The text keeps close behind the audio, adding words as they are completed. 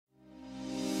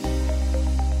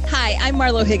Hi, I'm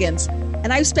Marlo Higgins,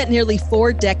 and I've spent nearly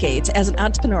 4 decades as an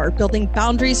entrepreneur building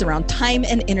boundaries around time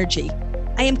and energy.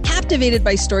 I am captivated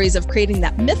by stories of creating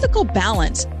that mythical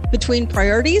balance between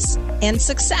priorities and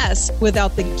success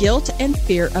without the guilt and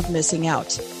fear of missing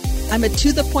out. I'm a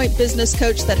to-the-point business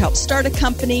coach that helps start a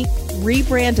company,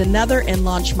 rebrand another, and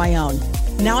launch my own.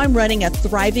 Now I'm running a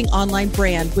thriving online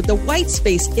brand with the white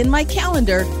space in my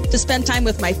calendar to spend time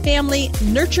with my family,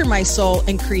 nurture my soul,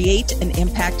 and create an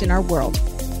impact in our world.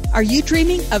 Are you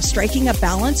dreaming of striking a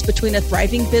balance between a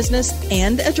thriving business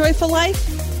and a joyful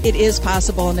life? It is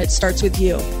possible, and it starts with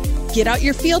you. Get out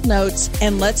your field notes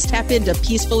and let's tap into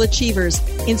Peaceful Achievers,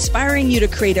 inspiring you to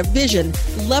create a vision,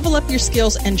 level up your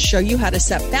skills, and show you how to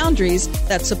set boundaries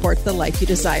that support the life you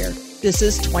desire. This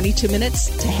is 22 Minutes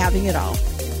to Having It All.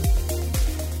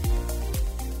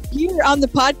 You're on the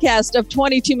podcast of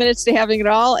 22 Minutes to Having It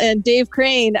All, and Dave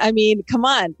Crane, I mean, come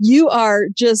on, you are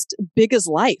just big as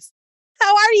life.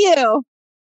 How are you?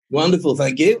 Wonderful.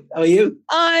 Thank you. How are you?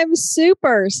 I'm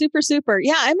super.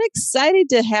 Yeah, I'm excited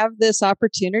to have this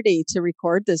opportunity to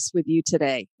record this with you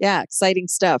today. Yeah, exciting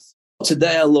stuff.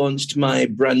 Today, I launched my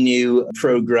brand new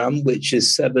program, which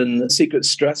is 7 secret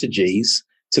strategies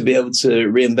to be able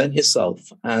to reinvent yourself.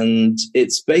 And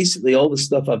it's basically all the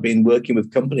stuff I've been working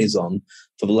with companies on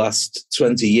for the last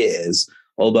 20 years.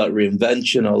 All about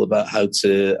reinvention, all about how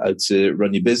to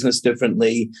run your business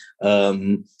differently, how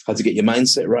to get your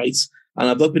mindset right. And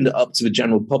I've opened it up to the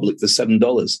general public for $7,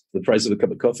 the price of a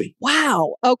cup of coffee.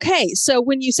 Wow. Okay. So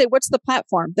when you say, what's the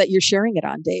platform that you're sharing it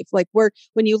on, Dave? Like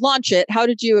when you launch it, how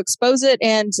did you expose it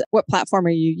and what platform are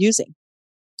you using?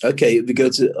 Okay. If you go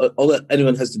to, all that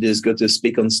anyone has to do is go to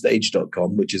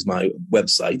speakonstage.com, which is my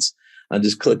website, and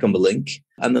just click on the link.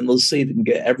 And then they'll see if you can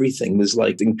get everything. There's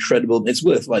like incredible, it's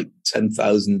worth like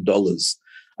 $10,000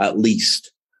 at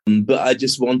least. But I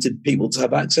just wanted people to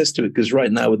have access to it because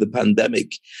right now with the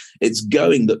pandemic, it's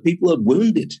going that people are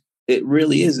wounded. It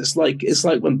really is. It's like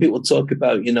when people talk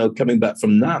about, coming back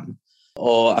from Nam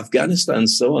or Afghanistan and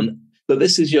so on. But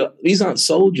these aren't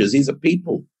soldiers. These are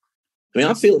people. I mean,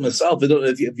 I feel it myself. I don't know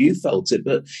if you felt it,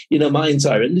 but, my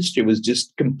entire industry was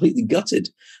just completely gutted.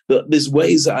 But there's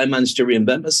ways that I managed to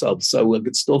reinvent myself so I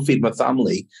could still feed my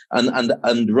family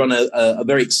and run a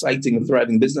very exciting and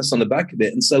thriving business on the back of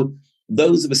it. And so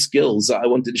those are the skills that I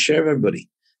wanted to share with everybody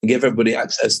and give everybody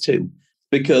access to,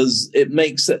 because it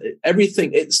makes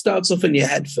everything, it starts off in your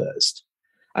head first.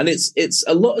 And it's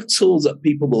a lot of tools that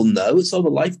people will know. It's all the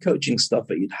life coaching stuff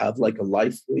that you'd have, like a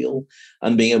life wheel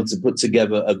and being able to put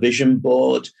together a vision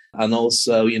board and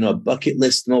also, a bucket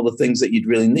list and all the things that you'd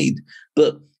really need.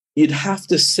 But you'd have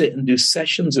to sit and do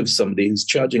sessions with somebody who's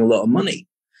charging a lot of money.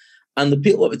 And the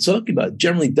people that we're talking about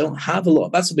generally don't have a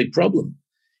lot. That's a big problem.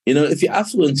 If you're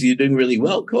affluent and you're doing really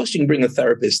well, of course you can bring a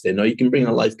therapist in or you can bring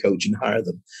a life coach and hire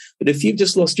them. But if you've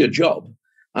just lost your job,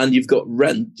 and you've got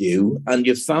rent due and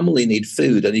your family need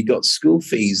food and you've got school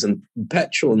fees and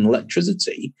petrol and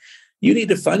electricity, you need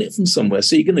to find it from somewhere.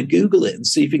 So you're going to Google it and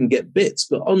see if you can get bits.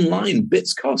 But online,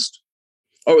 bits cost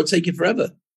or it'll take you forever.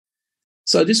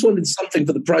 So I just wanted something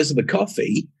for the price of a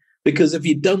coffee, because if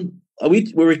you don't,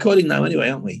 we're recording now anyway,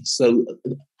 aren't we? So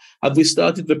have we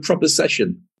started the proper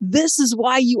session? This is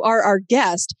why you are our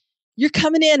guest. You're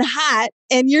coming in hot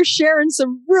and you're sharing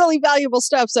some really valuable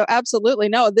stuff. So absolutely.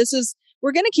 No,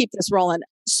 we're going to keep this rolling.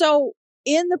 So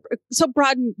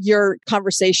broaden your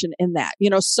conversation in that,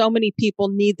 so many people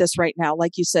need this right now.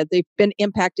 Like you said, they've been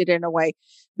impacted in a way,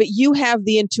 but you have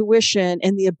the intuition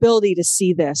and the ability to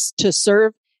see this, to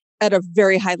serve at a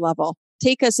very high level.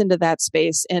 Take us into that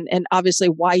space and obviously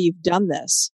why you've done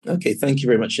this. Okay. Thank you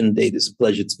very much indeed. It's a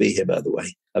pleasure to be here, by the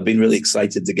way. I've been really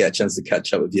excited to get a chance to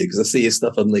catch up with you because I see your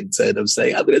stuff on LinkedIn. I'm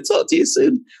saying, I'm going to talk to you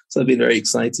soon. So I've been very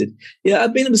excited. Yeah,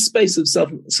 I've been in the space of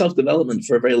self-development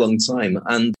for a very long time.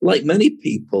 And like many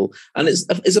people, and it's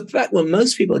a fact what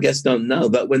most people, I guess, don't know,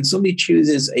 that when somebody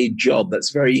chooses a job that's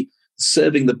very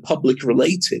serving the public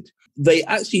related, they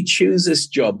actually choose this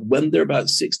job when they're about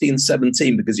 16,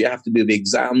 17, because you have to do the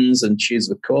exams and choose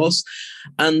the course.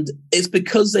 And it's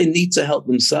because they need to help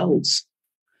themselves.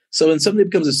 So when somebody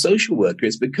becomes a social worker,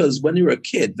 it's because when they were a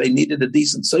kid, they needed a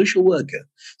decent social worker.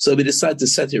 So they decided to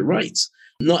set it right.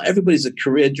 Not everybody's a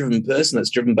career-driven person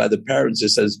that's driven by the parents who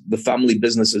says the family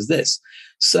business is this.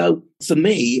 So for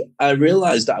me, I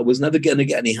realized that I was never going to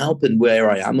get any help in where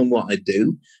I am and what I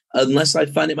do unless I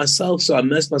find it myself. So I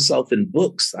immersed myself in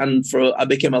books, and I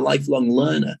became a lifelong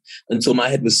learner until my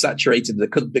head was saturated. I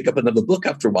couldn't pick up another book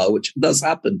after a while, which does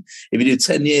happen. If you do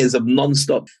 10 years of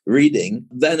nonstop reading,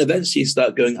 then eventually you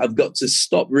start going, I've got to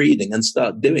stop reading and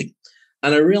start doing.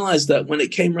 And I realized that when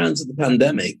it came around to the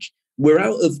pandemic, we're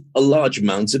out of a large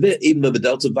amount of it, even though the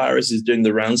Delta virus is doing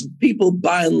the rounds. People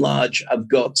by and large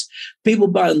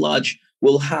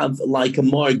will have like a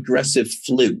more aggressive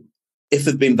flu if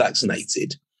they've been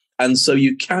vaccinated. And so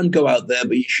you can go out there,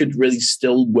 but you should really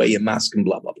still wear your mask and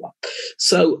blah, blah, blah.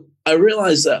 So I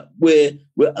realize that we're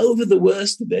over the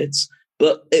worst of it,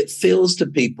 but it feels to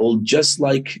people just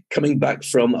like coming back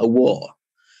from a war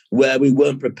where we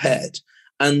weren't prepared.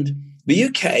 And the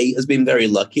UK has been very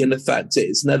lucky in the fact that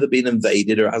it's never been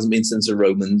invaded, or it hasn't been since the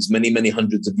Romans, many, many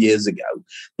hundreds of years ago.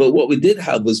 But what we did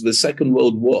have was the Second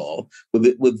World War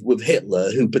with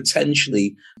Hitler, who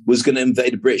potentially was going to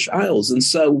invade the British Isles. And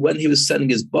so when he was sending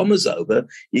his bombers over,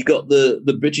 you got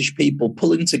the British people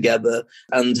pulling together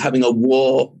and having a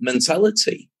war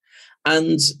mentality.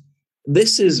 And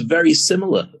this is very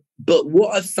similar. But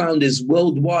what I've found is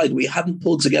worldwide, we haven't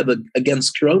pulled together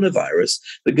against coronavirus,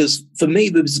 because for me,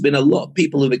 there's been a lot of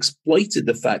people who've exploited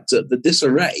the fact that the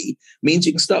disarray means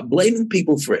you can start blaming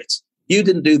people for it. You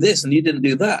didn't do this and you didn't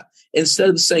do that.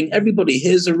 Instead of saying, everybody,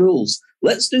 here's the rules.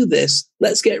 Let's do this.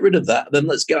 Let's get rid of that. Then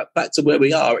let's get back to where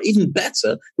we are. Even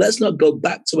better, let's not go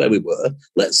back to where we were.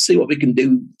 Let's see what we can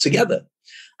do together.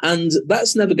 And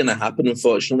that's never going to happen,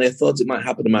 unfortunately. I thought it might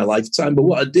happen in my lifetime. But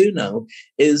what I do know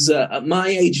is at my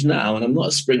age now, and I'm not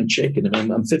a spring chicken,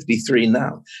 I'm 53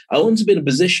 now, I want to be in a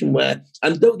position where,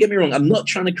 and don't get me wrong, I'm not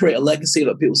trying to create a legacy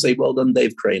that people say, well done,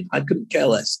 Dave Crane. I couldn't care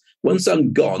less. Once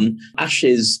I'm gone,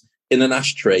 ashes in an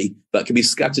ashtray that can be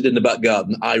scattered in the back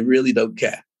garden, I really don't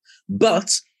care.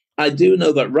 But I do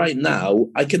know that right now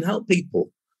I can help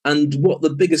people. And what the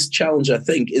biggest challenge, I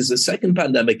think, is the second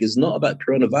pandemic is not about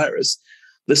coronavirus.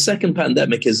 The second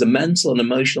pandemic is a mental and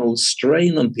emotional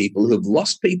strain on people who've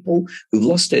lost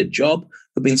their job,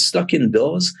 who've been stuck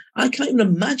indoors. I can't even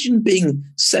imagine being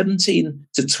 17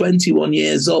 to 21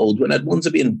 years old when I'd want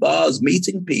to be in bars,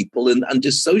 meeting people and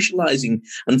just socializing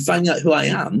and finding out who I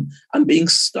am, and being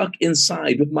stuck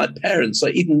inside with my parents, or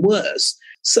even worse.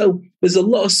 So there's a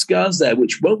lot of scars there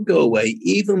which won't go away,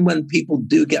 even when people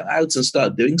do get out and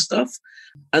start doing stuff.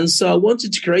 And so I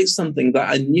wanted to create something that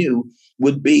I knew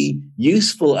would be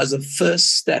useful as a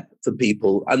first step for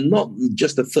people, and not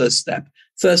just a first step.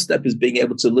 First step is being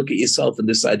able to look at yourself and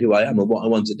decide who I am and what I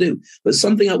want to do, but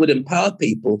something that would empower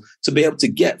people to be able to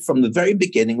get from the very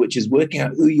beginning, which is working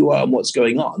out who you are and what's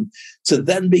going on, to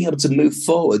then being able to move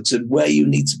forward to where you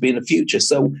need to be in the future.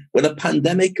 So when a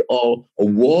pandemic or a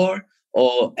war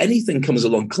or anything comes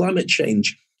along, climate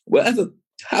change, whatever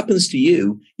happens to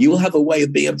you, you will have a way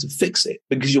of being able to fix it,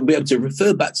 because you'll be able to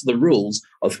refer back to the rules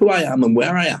of who I am and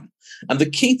where I am. And the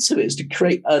key to it is to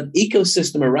create an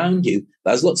ecosystem around you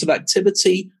that has lots of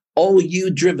activity, all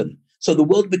you driven. So the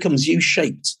world becomes you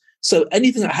shaped. So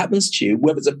anything that happens to you,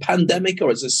 whether it's a pandemic or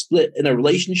it's a split in a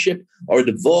relationship or a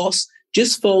divorce,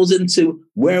 just falls into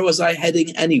where was I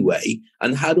heading anyway,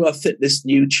 and how do I fit this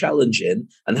new challenge in,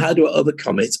 and how do I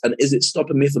overcome it, and is it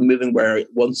stopping me from moving where I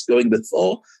was going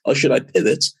before, or should I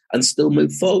pivot and still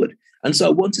move forward? And so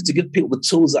I wanted to give people the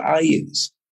tools that I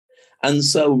use. And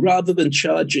so rather than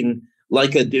charging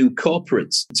like I do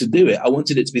corporates to do it, I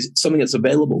wanted it to be something that's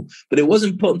available. But it was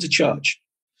important to charge.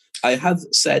 I have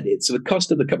said it's the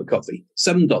cost of a cup of coffee,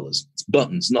 $7. It's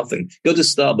buttons, nothing. Go to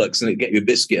Starbucks and get you a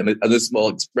biscuit and a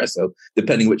small espresso,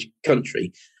 depending which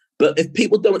country. But if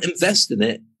people don't invest in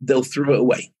it, they'll throw it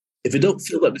away. If they don't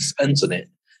feel like they spent on it,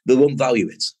 they won't value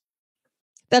it.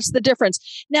 That's the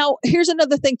difference. Now, here's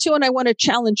another thing too, and I want to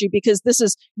challenge you, because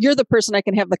you're the person I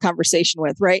can have the conversation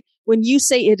with, right? When you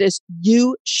say it is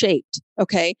you-shaped,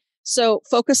 okay? So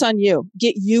focus on you.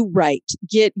 Get you right.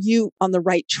 Get you on the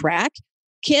right track.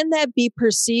 Can that be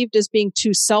perceived as being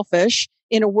too selfish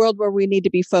in a world where we need to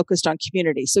be focused on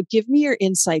community? So give me your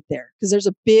insight there, because there's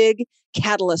a big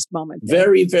catalyst moment there.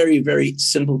 Very, very, very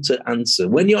simple to answer.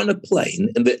 When you're on a plane,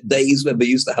 in the days when they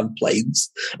used to have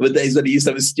planes, the days when they used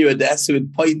to have a stewardess who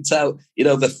would point out,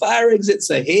 the fire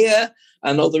exits are here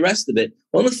and all the rest of it.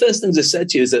 One of the first things I said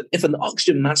to you is that if an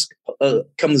oxygen mask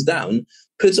comes down,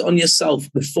 put it on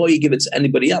yourself before you give it to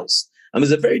anybody else. And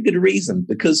there's a very good reason,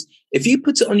 because if you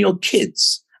put it on your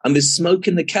kids and there's smoke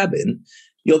in the cabin,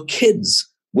 your kids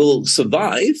will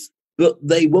survive, but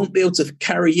they won't be able to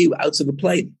carry you out of the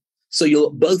plane. So you'll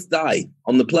both die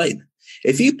on the plane.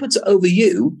 If you put it over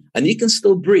you and you can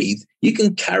still breathe, you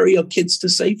can carry your kids to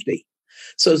safety.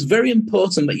 So it's very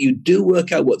important that you do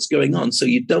work out what's going on, so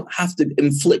you don't have to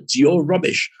inflict your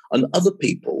rubbish on other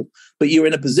people, but you're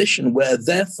in a position where,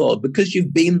 therefore, because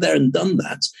you've been there and done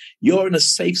that, you're in a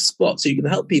safe spot so you can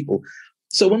help people.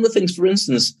 So one of the things, for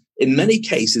instance, in many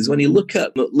cases, when you look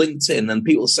at LinkedIn and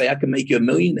people say, I can make you a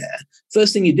millionaire,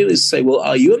 first thing you do is say, well,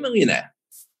 are you a millionaire?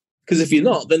 Because if you're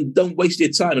not, then don't waste your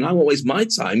time. And I won't waste my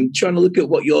time trying to look at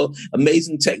what your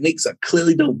amazing techniques that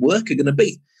clearly don't work are going to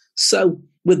be. So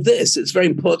with this, it's very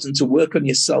important to work on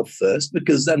yourself first,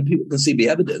 because then people can see the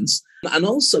evidence. And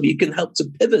also you can help to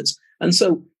pivot. And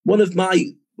so one of my,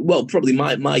 probably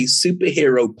my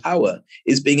superhero power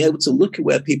is being able to look at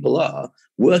where people are,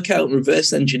 work out and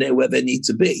reverse engineer where they need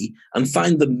to be, and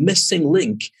find the missing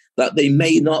link that they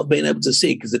may not have been able to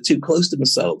see because they're too close to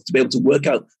themselves to be able to work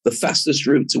out the fastest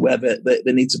route to where they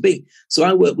need to be. So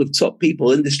I work with top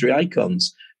people, industry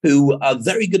icons, who are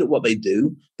very good at what they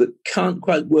do, but can't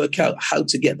quite work out how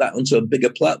to get that onto a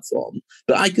bigger platform.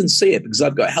 But I can see it because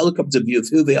I've got a helicopter view of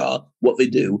who they are, what they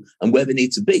do, and where they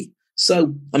need to be.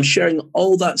 So I'm sharing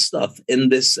all that stuff in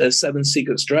this 7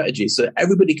 Secret Strategy so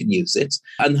everybody can use it,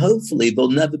 and hopefully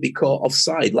they'll never be caught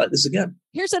offside like this again.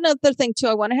 Here's another thing too.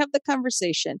 I want to have the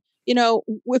conversation.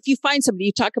 If you find somebody,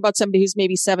 you talk about somebody who's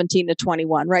maybe 17 to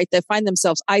 21, right? They find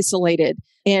themselves isolated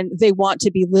and they want to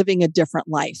be living a different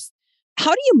life. How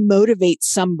do you motivate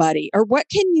somebody, or what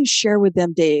can you share with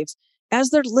them, Dave, as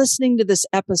they're listening to this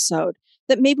episode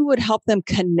that maybe would help them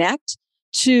connect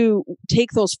to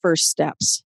take those first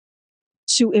steps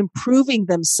to improving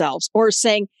themselves, or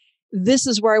saying, this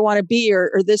is where I want to be,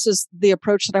 or this is the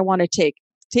approach that I want to take?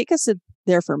 Take us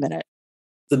there for a minute.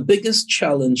 The biggest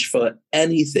challenge for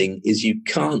anything is you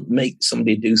can't make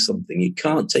somebody do something. You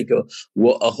can't take a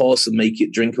horse and make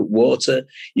it drink water.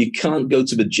 You can't go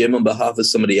to the gym on behalf of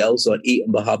somebody else or eat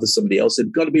on behalf of somebody else.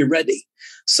 They've got to be ready.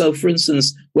 So, for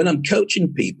instance, when I'm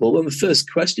coaching people, one of the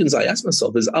first questions I ask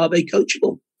myself is, are they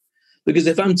coachable? Because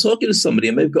if I'm talking to somebody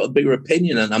and they've got a bigger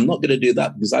opinion and I'm not going to do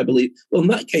that because I believe, well, in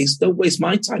that case, don't waste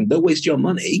my time. Don't waste your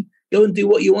money. Go and do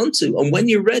what you want to. And when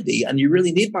you're ready and you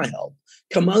really need my help,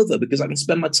 come over, because I can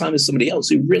spend my time with somebody else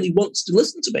who really wants to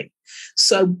listen to me.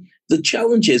 So the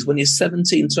challenge is when you're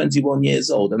 17, 21 years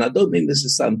old, and I don't mean this to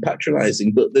sound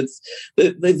patronizing, but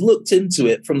they've looked into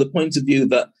it from the point of view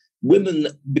that women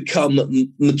become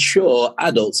mature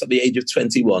adults at the age of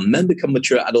 21. Men become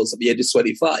mature adults at the age of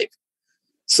 25.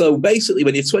 So basically,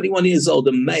 when you're 21 years old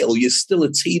and male, you're still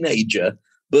a teenager,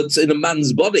 but in a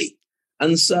man's body.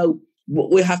 And so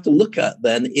what we have to look at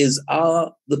then is,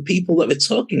 are the people that we're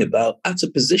talking about at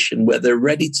a position where they're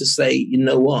ready to say, you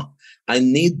know what, I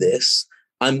need this,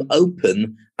 I'm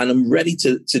open, and I'm ready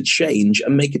to change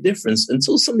and make a difference.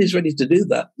 Until somebody's ready to do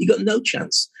that, you got no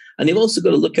chance. And you've also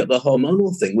got to look at the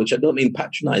hormonal thing, which I don't mean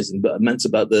patronizing, but I meant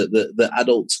about the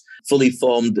adult, fully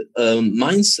formed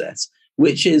mindset,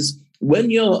 which is,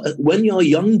 when you're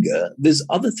younger, there's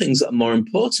other things that are more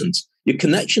important. Your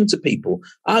connection to people.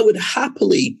 I would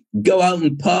happily go out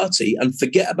and party and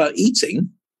forget about eating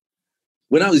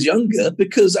when I was younger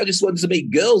because I just wanted to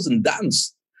meet girls and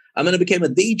dance. And then I became a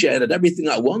DJ and had everything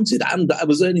I wanted and I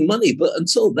was earning money. But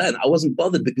until then, I wasn't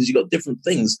bothered because you got different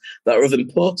things that are of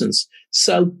importance.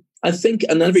 So I think,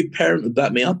 and every parent would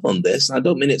back me up on this, and I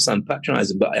don't mean it sound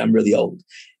patronizing, but I am really old,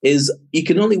 is you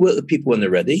can only work with people when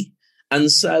they're ready. And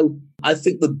so I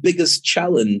think the biggest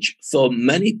challenge for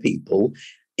many people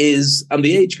is, and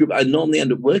the age group I normally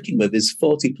end up working with is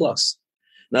 40 plus.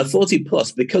 Now, 40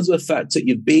 plus, because of the fact that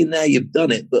you've been there, you've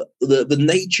done it, but the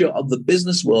nature of the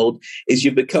business world is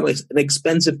you've become an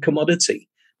expensive commodity,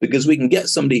 because we can get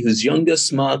somebody who's younger,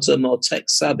 smarter, more tech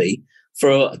savvy for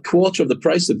a quarter of the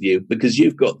price of you, because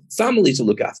you've got family to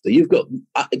look after, you've got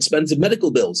expensive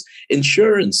medical bills,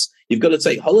 insurance, you've got to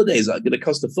take holidays that are going to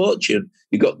cost a fortune,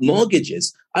 you've got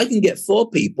mortgages. I can get 4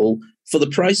 people for the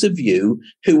price of you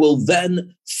who will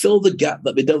then fill the gap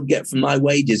that they don't get from my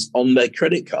wages on their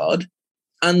credit card,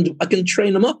 and I can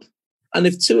train them up. And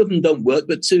if 2 of them don't work,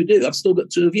 but 2 do, I've still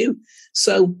got 2 of you.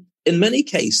 So in many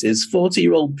cases,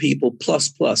 40-year-old people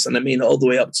plus, and I mean all the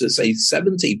way up to, say,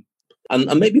 70,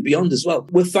 and maybe beyond as well,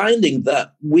 we're finding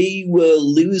that we were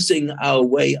losing our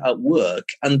way at work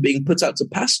and being put out to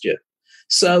pasture.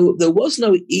 So there was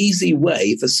no easy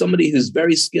way for somebody who's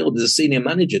very skilled as a senior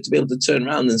manager to be able to turn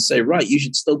around and say, right, you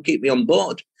should still keep me on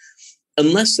board,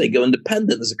 unless they go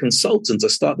independent as a consultant or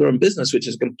start their own business, which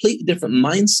is a completely different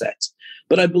mindset.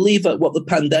 But I believe that what the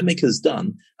pandemic has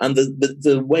done, and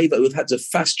the way that we've had to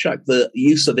fast track the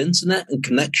use of internet and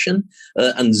connection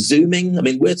and Zooming. I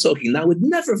mean, we're talking now, we'd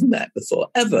never have met before,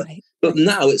 ever. Right. But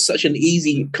now it's such an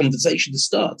easy conversation to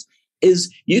start,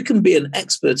 is you can be an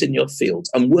expert in your field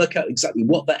and work out exactly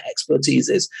what that expertise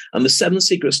is. And the 7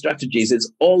 Secret Strategies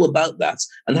is all about that,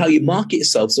 and how you market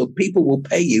yourself so people will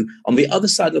pay you on the other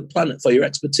side of the planet for your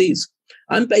expertise.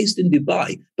 I'm based in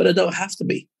Dubai, but I don't have to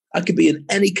be. I could be in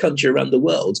any country around the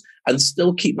world and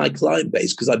still keep my client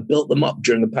base because I built them up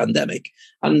during the pandemic.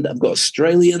 And I've got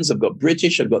Australians, I've got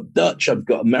British, I've got Dutch, I've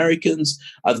got Americans,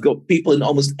 I've got people in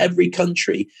almost every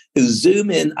country who Zoom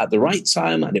in at the right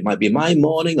time. And it might be my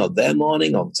morning or their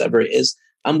morning or whatever it is.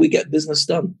 And we get business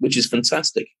done, which is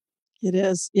fantastic. It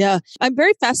is. Yeah. I'm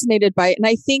very fascinated by it. And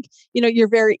I think, you're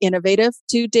very innovative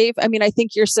too, Dave. I mean, I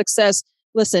think your success,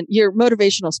 listen, you're a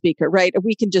motivational speaker, right?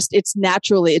 We can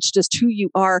it's just who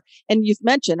you are. And you've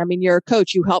mentioned, I mean, you're a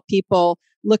coach. You help people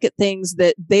look at things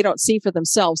that they don't see for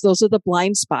themselves. Those are the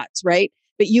blind spots, right?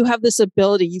 But you have this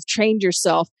ability. You've trained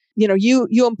yourself.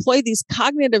 You employ these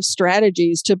cognitive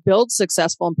strategies to build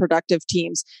successful and productive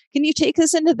teams. Can you take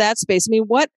us into that space? I mean,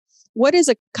 what is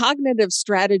a cognitive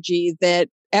strategy that,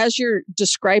 as you're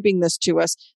describing this to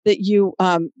us, that you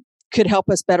could help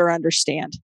us better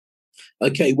understand?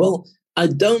 Okay, well, I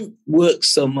don't work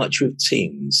so much with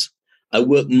teams. I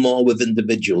work more with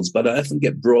individuals, but I often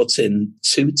get brought in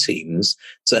to teams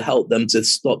to help them to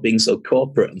stop being so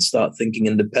corporate and start thinking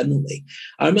independently.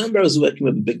 I remember I was working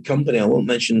with a big company, I won't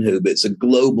mention who, but it's a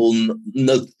global,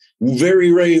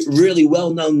 very, very, really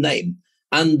well-known name.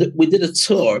 And we did a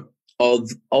tour of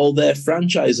all their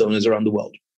franchise owners around the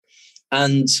world.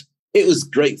 And it was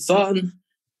great fun.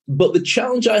 But the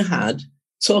challenge I had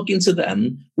talking to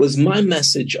them was my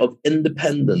message of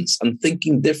independence and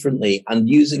thinking differently and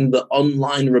using the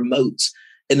online remote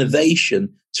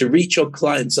innovation to reach your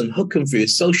clients and hook them through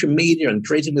social media and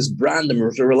creating this brand and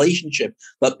a relationship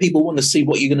that people want to see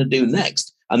what you're going to do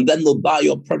next. And then they'll buy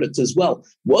your product as well.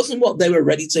 Wasn't what they were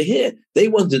ready to hear. They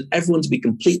wanted everyone to be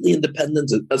completely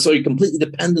dependent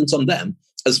on them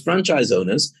as franchise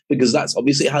owners, because that's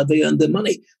obviously how they earn their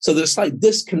money. So there's like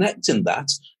disconnect in that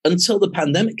until the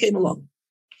pandemic came along.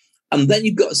 And then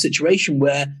you've got a situation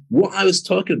where what I was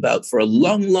talking about for a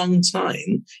long, long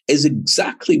time is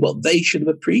exactly what they should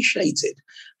have appreciated.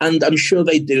 And I'm sure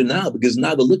they do now, because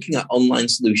now they're looking at online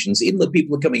solutions, even though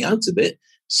people are coming out of it.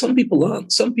 Some people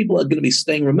aren't. Some people are going to be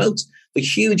staying remote. The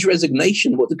huge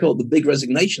resignation, what they call the big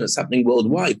resignation that's happening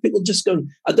worldwide. People just going,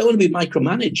 I don't want to be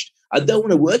micromanaged. I don't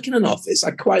want to work in an office.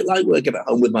 I quite like working at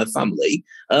home with my family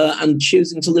and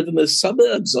choosing to live in the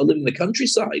suburbs or live in the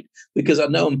countryside because I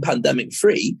know I'm pandemic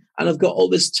free and I've got all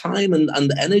this time and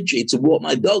energy to walk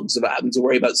my dogs without having to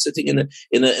worry about sitting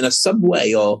in a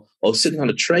subway or sitting on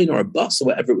a train or a bus or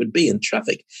whatever it would be in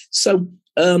traffic. So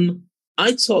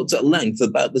I talked at length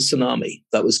about the tsunami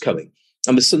that was coming.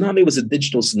 And the tsunami was a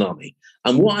digital tsunami.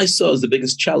 And what I saw as the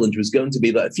biggest challenge was going to be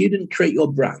that if you didn't create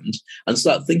your brand and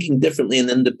start thinking differently and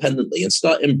independently and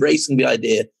start embracing the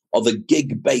idea of a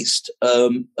gig-based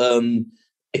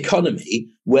economy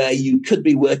where you could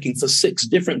be working for 6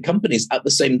 different companies at the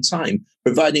same time,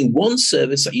 providing one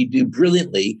service that you do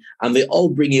brilliantly, and they all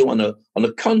bring you on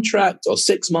a contract or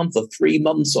 6 months or 3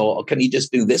 months, or can you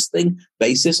just do this thing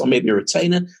basis, or maybe a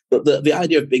retainer. But the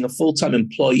idea of being a full-time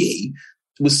employee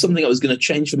was something that was going to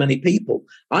change for many people.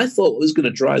 I thought what was going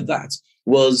to drive that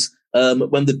was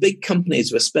when the big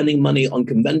companies were spending money on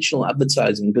conventional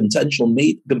advertising, conventional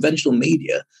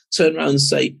media, turn around and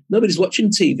say, nobody's watching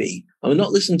TV and we're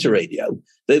not listening to radio.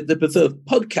 They prefer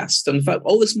podcasts. And in fact,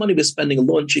 all this money we're spending on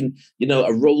launching,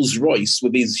 a Rolls Royce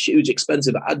with these huge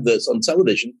expensive adverts on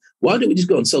television. Why don't we just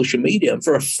go on social media? And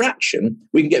for a fraction,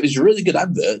 we can get these really good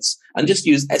adverts and just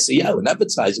use SEO and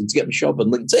advertising to get them show up on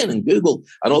LinkedIn and Google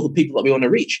and all the people that we want to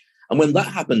reach. And when that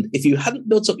happened, if you hadn't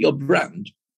built up your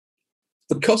brand,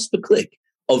 the cost per click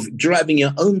of driving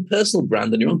your own personal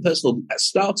brand and your own personal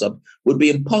startup would be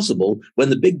impossible when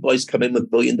the big boys come in with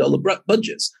billion-dollar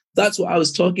budgets. That's what I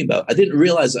was talking about. I didn't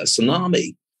realize that a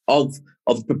tsunami of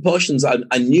proportions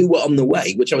I knew were on the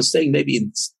way, which I was saying maybe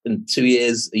in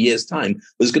a year's time,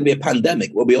 there's going to be a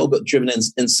pandemic where we all got driven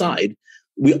inside.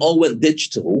 We all went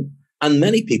digital, and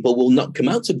many people will not come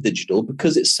out of digital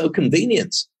because it's so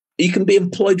convenient. You can be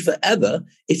employed forever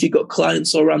if you've got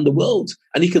clients all around the world,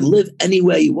 and you can live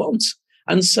anywhere you want.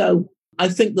 And so I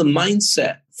think the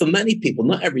mindset for many people,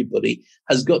 not everybody,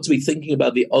 has got to be thinking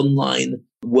about the online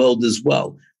world as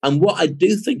well. And what I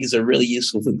do think is a really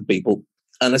useful thing for people,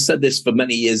 and I said this for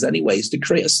many years anyway, is to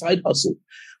create a side hustle.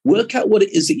 Work out what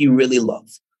it is that you really love.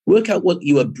 Work out what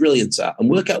you are brilliant at and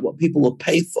work out what people will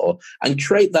pay for and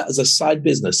create that as a side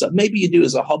business that maybe you do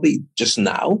as a hobby just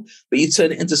now, but you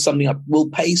turn it into something that will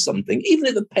pay something, even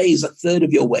if it pays 1/3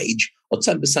 of your wage or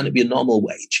 10% of your normal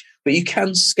wage, but you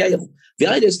can scale. The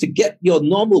idea is to get your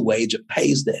normal wage that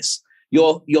pays this.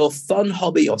 Your fun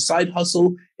hobby or side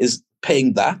hustle is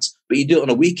paying that, but you do it on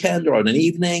a weekend or on an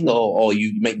evening, or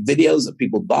you make videos that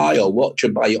people buy or watch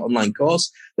or buy your online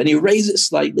course. Then you raise it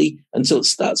slightly until it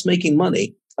starts making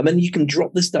money. And then you can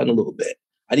drop this down a little bit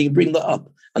and you can bring that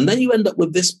up. And then you end up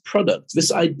with this product, this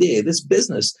idea, this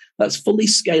business that's fully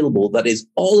scalable, that is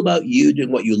all about you doing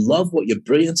what you love, what you're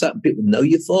brilliant at, and people know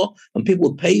you for, and people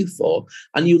will pay you for,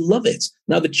 and you love it.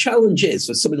 Now, the challenge is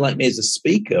for somebody like me as a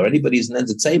speaker, or anybody who's in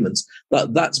entertainment,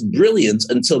 that's brilliant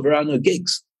until there are no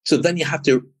gigs. So then you have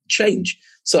to change.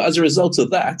 So as a result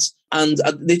of that, and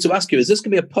I need to ask you, is this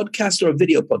going to be a podcast or a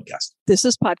video podcast? This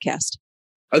is podcast.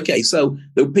 Okay, so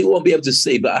the people won't be able to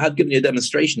see, but I have given you a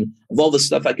demonstration of all the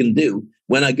stuff I can do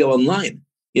when I go online.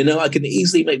 You know, I can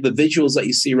easily make the visuals that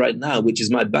you see right now, which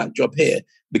is my backdrop here,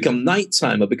 become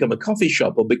nighttime, or become a coffee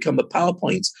shop, or become a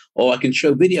PowerPoint, or I can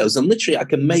show videos. And literally, I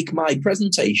can make my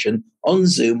presentation on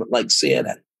Zoom like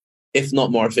CNN, if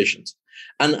not more efficient.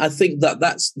 And I think that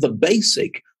that's the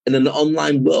basic in an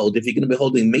online world. If you're going to be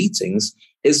holding meetings,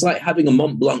 it's like having a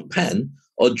Mont Blanc pen,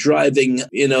 or driving,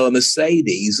 a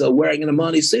Mercedes, or wearing an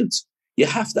Armani suit. You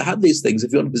have to have these things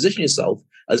if you want to position yourself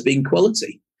as being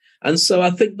quality. And so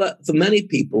I think that for many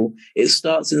people, it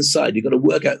starts inside. You've got to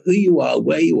work out who you are,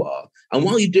 where you are. And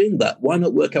while you're doing that, why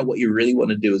not work out what you really want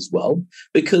to do as well?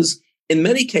 Because in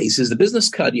many cases, the business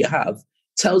card you have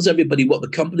tells everybody what the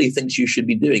company thinks you should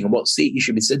be doing and what seat you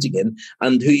should be sitting in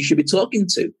and who you should be talking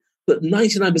to. But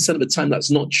 99% of the time,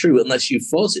 that's not true unless you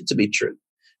force it to be true.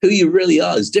 Who you really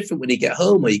are is different when you get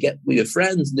home, or you get with your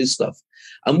friends and do stuff.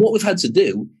 And what we've had to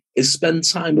do is spend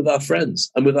time with our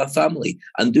friends and with our family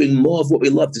and doing more of what we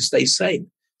love to stay sane.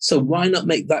 So why not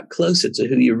make that closer to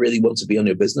who you really want to be on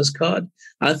your business card?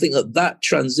 I think that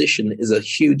transition is a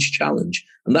huge challenge.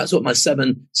 And that's what my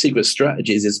 7 secret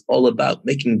strategies is all about,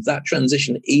 making that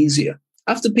transition easier.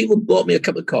 After people bought me a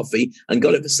cup of coffee and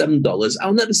got it for $7,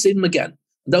 I'll never see them again.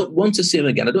 I don't want to see them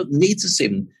again. I don't need to see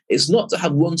them. It's not to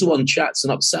have one-to-one chats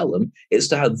and upsell them. It's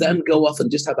to have them go off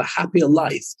and just have a happier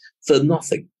life for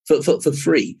nothing, for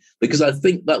free. Because I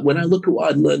think that when I look at what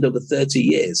I've learned over 30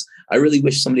 years, I really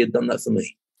wish somebody had done that for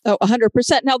me. Oh,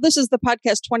 100%. Now, this is the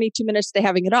podcast, 22 Minutes to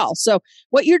Having It All. So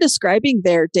what you're describing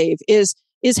there, Dave, is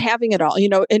having it all,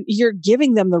 and you're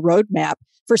giving them the roadmap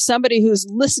for somebody who's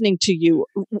listening to you,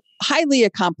 highly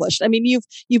accomplished. I mean,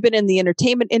 you've been in the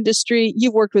entertainment industry.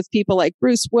 You've worked with people like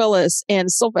Bruce Willis and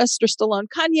Sylvester Stallone,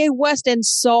 Kanye West, and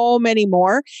so many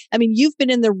more. I mean, you've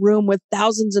been in the room with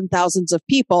thousands and thousands of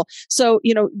people. So,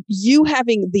 you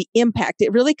having the impact,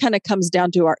 it really kind of comes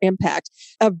down to our impact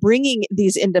of bringing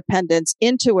these independents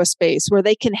into a space where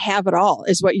they can have it all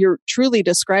is what you're truly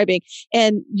describing.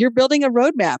 And you're building a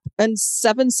roadmap and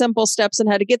 7 simple steps on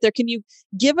how to get there. Can you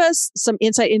give us some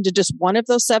insight into just one of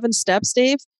those 7 steps,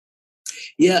 Dave?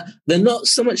 Yeah, they're not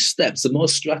so much steps, they're more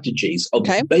strategies of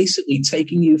basically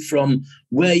taking you from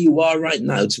where you are right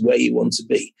now to where you want to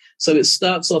be. So it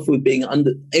starts off with being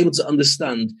able to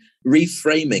understand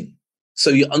reframing. So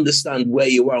you understand where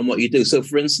you are and what you do. So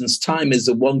for instance, time is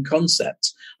the one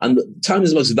concept. And time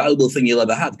is the most valuable thing you'll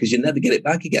ever have because you never get it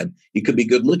back again. You could be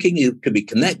good looking, you could be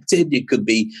connected, you could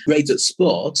be great at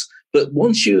sport. But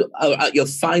once you are at your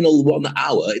final 1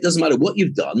 hour, it doesn't matter what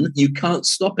you've done, you can't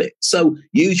stop it. So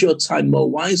use your time more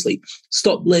wisely.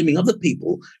 Stop blaming other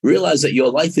people. Realize that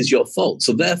your life is your fault.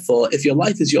 So therefore, if your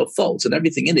life is your fault and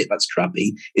everything in it that's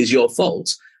crappy is your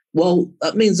fault, well,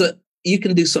 that means that you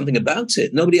can do something about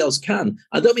it. Nobody else can.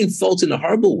 I don't mean fault in a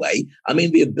horrible way. I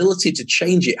mean the ability to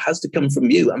change it has to come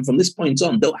from you. And from this point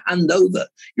on, don't hand over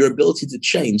your ability to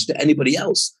change to anybody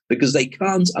else because they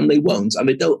can't and they won't and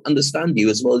they don't understand you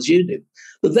as well as you do.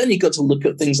 But then you've got to look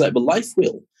at things like the life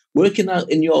wheel, working out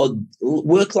in your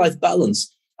work-life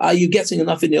balance. Are you getting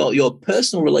enough in your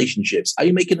personal relationships? Are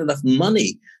you making enough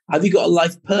money? Have you got a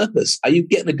life purpose? Are you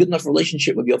getting a good enough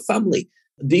relationship with your family?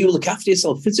 Do you look after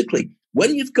yourself physically?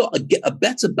 When you've got a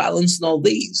better balance than all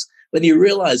these, then you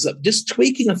realize that just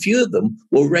tweaking a few of them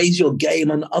will raise your game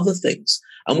on other things.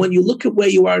 And when you look at where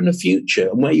you are in the future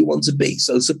and where you want to be,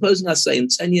 so supposing I say in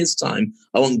 10 years' time,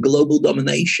 I want global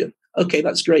domination. Okay,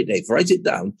 that's great, Dave. Write it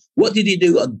down. What did you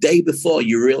do a day before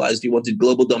you realized you wanted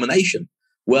global domination?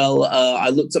 Well, I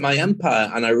looked at my empire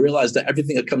and I realized that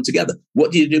everything had come together.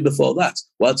 What did you do before that?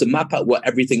 Well, to map out what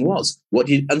everything was.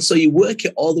 And so you work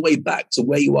it all the way back to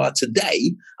where you are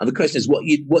today. And the question is, what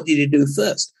did you do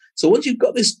first? So once you've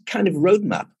got this kind of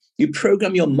roadmap, you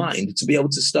program your mind to be able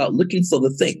to start looking for the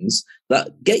things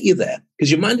that get you there. Because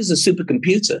your mind is a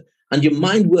supercomputer and your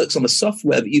mind works on the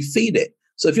software that you feed it.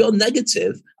 So if you're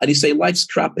negative and you say life's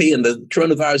crappy and the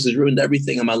coronavirus has ruined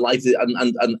everything and my life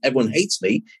and everyone hates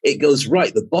me, it goes,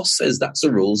 right, the boss says that's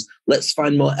the rules. Let's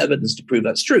find more evidence to prove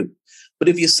that's true. But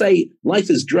if you say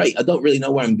life is great, I don't really know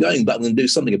where I'm going, but I'm going to do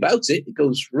something about it, it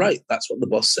goes, right, that's what the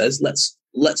boss says.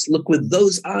 Let's look with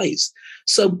those eyes.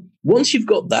 So once you've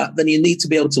got that, then you need to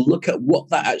be able to look at what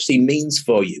that actually means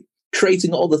for you.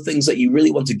 creating all the things that you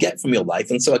really want to get from your life.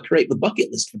 And so I create the bucket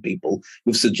list for people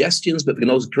with suggestions, but they can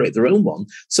also create their own one.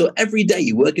 So every day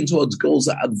you're working towards goals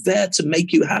that are there to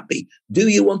make you happy. Do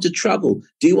you want to travel?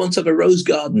 Do you want to have a rose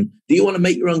garden? Do you want to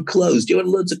make your own clothes? Do you want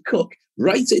to learn to cook?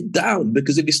 Write it down,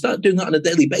 because if you start doing that on a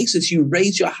daily basis, you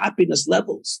raise your happiness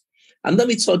levels. And then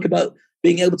we talk about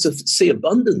being able to see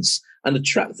abundance and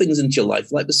attract things into your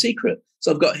life like The Secret.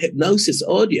 So I've got hypnosis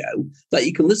audio that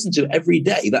you can listen to every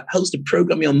day that helps to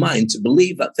program your mind to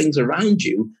believe that things around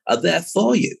you are there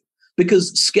for you.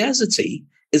 Because scarcity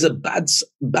is a bad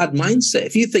mindset.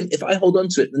 If you think, if I hold on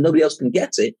to it and nobody else can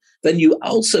get it, then you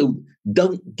also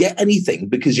don't get anything,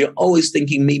 because you're always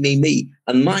thinking me,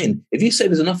 and mine. If you say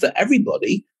there's enough for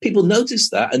everybody, people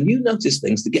notice that, and you notice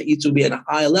things to get you to be at a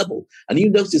higher level. And you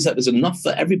notice that there's enough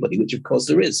for everybody, which of course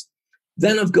there is.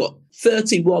 Then I've got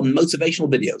 31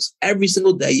 motivational videos. Every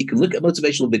single day you can look at a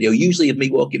motivational video, usually of me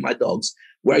walking my dogs,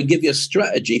 where I give you a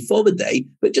strategy for the day,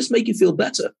 but just make you feel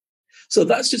better. So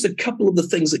that's just a couple of the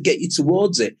things that get you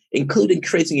towards it, including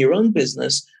creating your own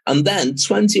business, and then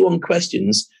 21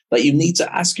 questions that you need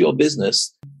to ask your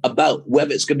business about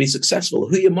whether it's going to be successful,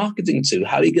 who you're marketing to,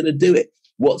 how you're going to do it,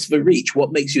 what's the reach,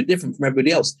 what makes you different from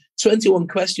everybody else. 21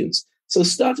 questions. So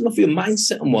starting off your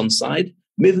mindset on one side,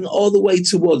 moving all the way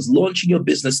towards launching your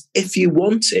business if you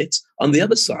want it on the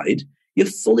other side, you're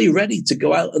fully ready to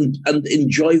go out and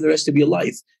enjoy the rest of your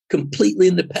life, completely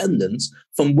independent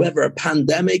from whether a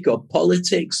pandemic or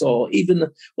politics or even,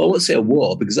 well, I won't say a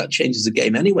war, because that changes the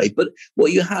game anyway. But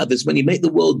what you have is when you make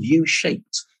the world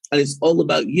you-shaped and it's all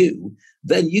about you,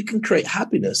 then you can create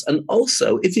happiness. And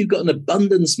also, if you've got an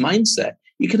abundance mindset,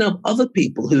 you can help other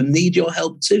people who need your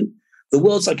help too. The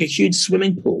world's like a huge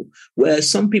swimming pool where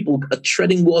some people are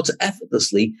treading water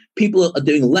effortlessly. People are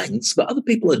doing lengths, but other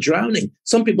people are drowning.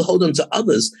 Some people hold on to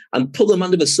others and pull them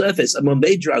under the surface. And when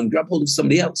they drown, grab hold of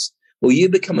somebody else. Well, you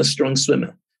become a strong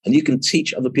swimmer and you can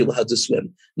teach other people how to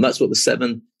swim. And that's what the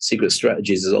 7 Secret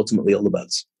Strategies is ultimately all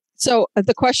about. So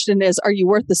the question is, are you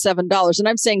worth the $7? And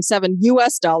I'm saying $7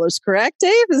 US, correct,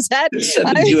 Dave? Is that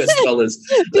 $7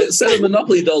 US? 7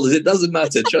 Monopoly dollars. It doesn't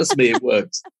matter. Trust me, it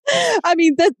works. I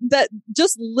mean, that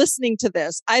just listening to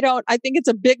this, I think it's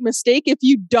a big mistake if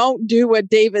you don't do what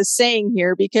Dave is saying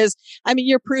here, because I mean,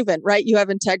 you're proven, right? You have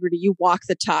integrity. You walk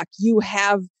the talk. You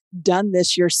have done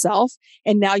this yourself,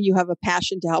 and now you have a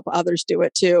passion to help others do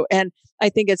it too. And I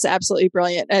think it's absolutely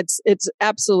brilliant. It's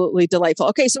absolutely delightful.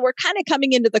 Okay, so we're kind of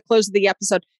coming into the close of the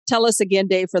episode. Tell us again,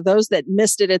 Dave, for those that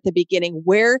missed it at the beginning,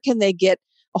 where can they get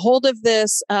a hold of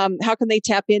this? How can they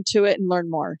tap into it and learn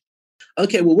more?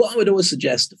 Okay, well, what I would always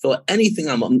suggest for anything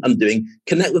I'm doing,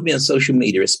 connect with me on social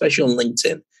media, especially on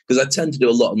LinkedIn, because I tend to do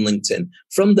a lot on LinkedIn.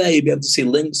 From there, you'll be able to see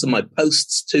links on my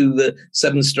posts to the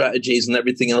 7 strategies and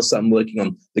everything else that I'm working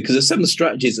on. Because the 7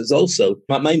 strategies is also,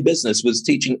 my main business was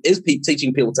teaching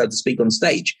people how to speak on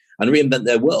stage and reinvent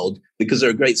their world, because they're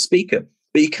a great speaker.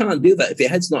 But you can't do that if your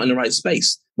head's not in the right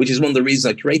space, which is one of the reasons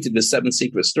I created the 7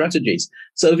 Secret Strategies.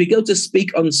 So if you go to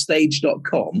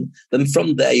speakonstage.com, then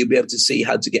from there, you'll be able to see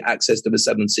how to get access to the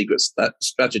 7 Secret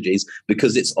Strategies,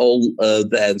 because it's all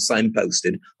there and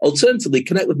signposted. Alternatively,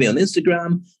 connect with me on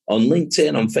Instagram, on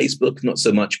LinkedIn, on Facebook, not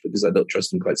so much because I don't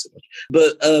trust them quite so much.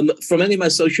 But from any of my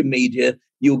social media,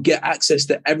 you'll get access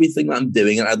to everything that I'm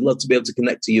doing. And I'd love to be able to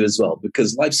connect to you as well,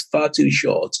 because life's far too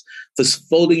short for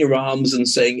folding your arms and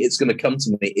saying it's going to come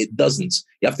to me. It doesn't.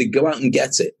 You have to go out and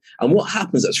get it. And what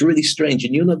happens that's really strange,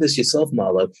 and you'll know this yourself,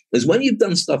 Marlo, is when you've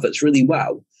done stuff that's really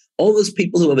wow, all those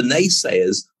people who are the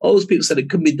naysayers, all those people said it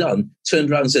couldn't be done, turned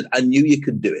around and said, I knew you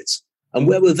could do it. And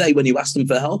where were they when you asked them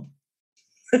for help?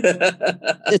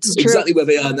 It's true. Exactly where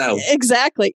they are now.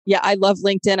 Exactly. Yeah, I love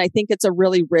LinkedIn. I think it's a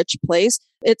really rich place.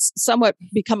 It's somewhat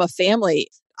become a family.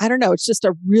 I don't know. It's just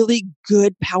a really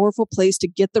good, powerful place to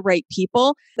get the right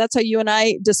people. That's how you and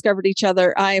I discovered each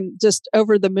other. I'm just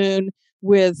over the moon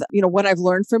with, what I've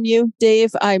learned from you,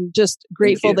 Dave. I'm just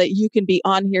grateful that you can be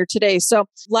on here today. So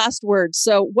last word.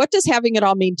 So what does having it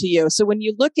all mean to you? So when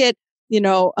you look at,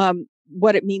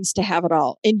 what it means to have it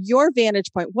all, in your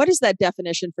vantage point, what is that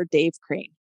definition for Dave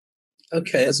Crane?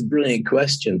 Okay, that's a brilliant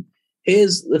question.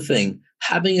 Here's the thing.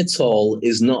 Having it all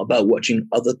is not about watching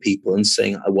other people and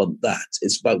saying, I want that.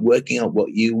 It's about working out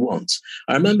what you want.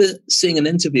 I remember seeing an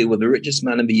interview with the richest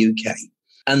man in the UK,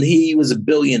 and he was a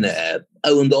billionaire,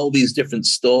 owned all these different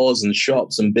stores and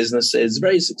shops and businesses,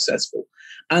 very successful.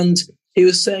 And he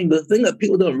was saying, the thing that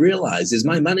people don't realize is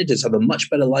my managers have a much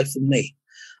better life than me.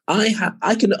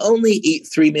 I can only eat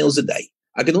 3 meals a day.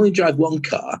 I can only drive 1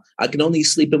 car. I can only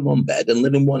sleep in 1 bed and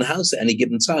live in 1 house at any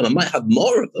given time. I might have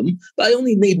more of them, but I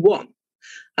only need 1.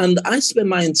 And I spend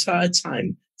my entire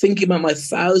time thinking about my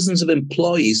thousands of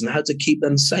employees and how to keep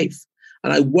them safe.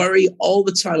 And I worry all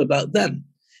the time about them.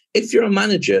 If you're a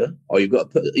manager or you've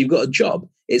got a job,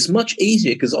 it's much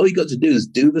easier because all you got to do is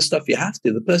do the stuff you have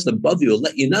to. The person above you will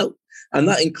let you know. And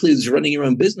that includes running your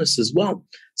own business as well.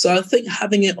 So I think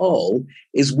having it all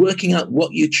is working out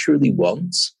what you truly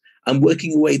want and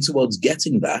working your way towards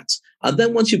getting that. And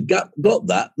then once you've got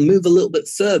that, move a little bit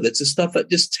further to stuff that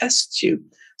just tests you.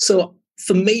 So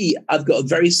for me, I've got a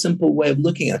very simple way of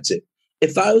looking at it.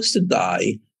 If I was to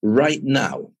die right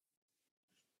now,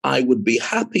 I would be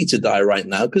happy to die right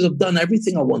now because I've done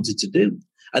everything I wanted to do.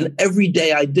 And every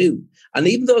day I do. And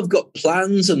even though I've got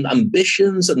plans and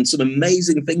ambitions and some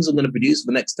amazing things I'm going to produce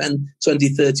for the next 10, 20,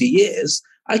 30 years,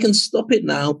 I can stop it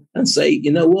now and say,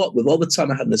 you know what? With all the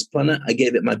time I had on this planet, I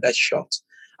gave it my best shot.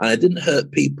 And I didn't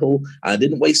hurt people. I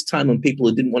didn't waste time on people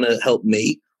who didn't want to help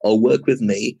me or work with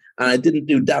me. And I didn't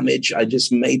do damage. I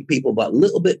just made people that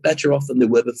little bit better off than they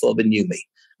were before they knew me.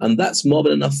 And that's more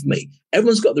than enough for me.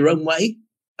 Everyone's got their own way.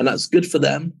 And that's good for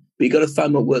them, but you got to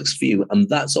find what works for you. And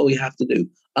that's all you have to do.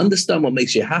 Understand what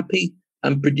makes you happy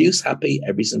and produce happy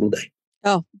every single day.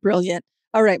 Oh, brilliant.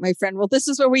 All right, my friend. Well, this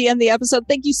is where we end the episode.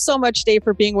 Thank you so much, Dave,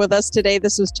 for being with us today.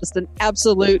 This was just an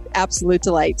absolute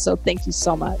delight. So thank you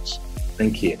so much.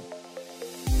 Thank you.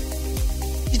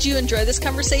 Did you enjoy this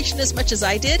conversation as much as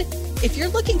I did? If you're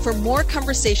looking for more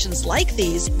conversations like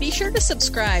these, be sure to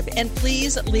subscribe and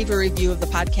please leave a review of the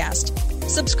podcast.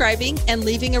 Subscribing and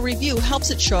leaving a review helps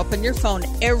it show up on your phone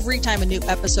every time a new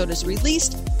episode is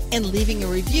released, and leaving a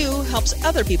review helps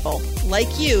other people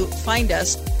like you find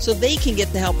us so they can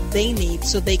get the help they need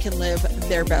so they can live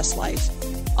their best life.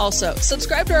 Also,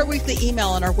 subscribe to our weekly email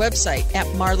on our website at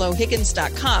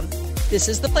marlohiggins.com. This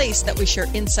is the place that we share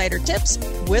insider tips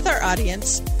with our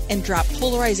audience and drop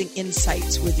polarizing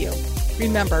insights with you.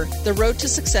 Remember, the road to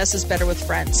success is better with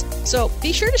friends. So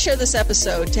be sure to share this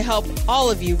episode to help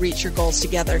all of you reach your goals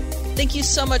together. Thank you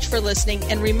so much for listening.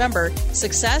 And remember,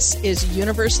 success is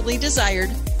universally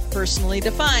desired, personally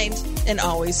defined, and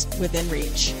always within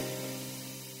reach.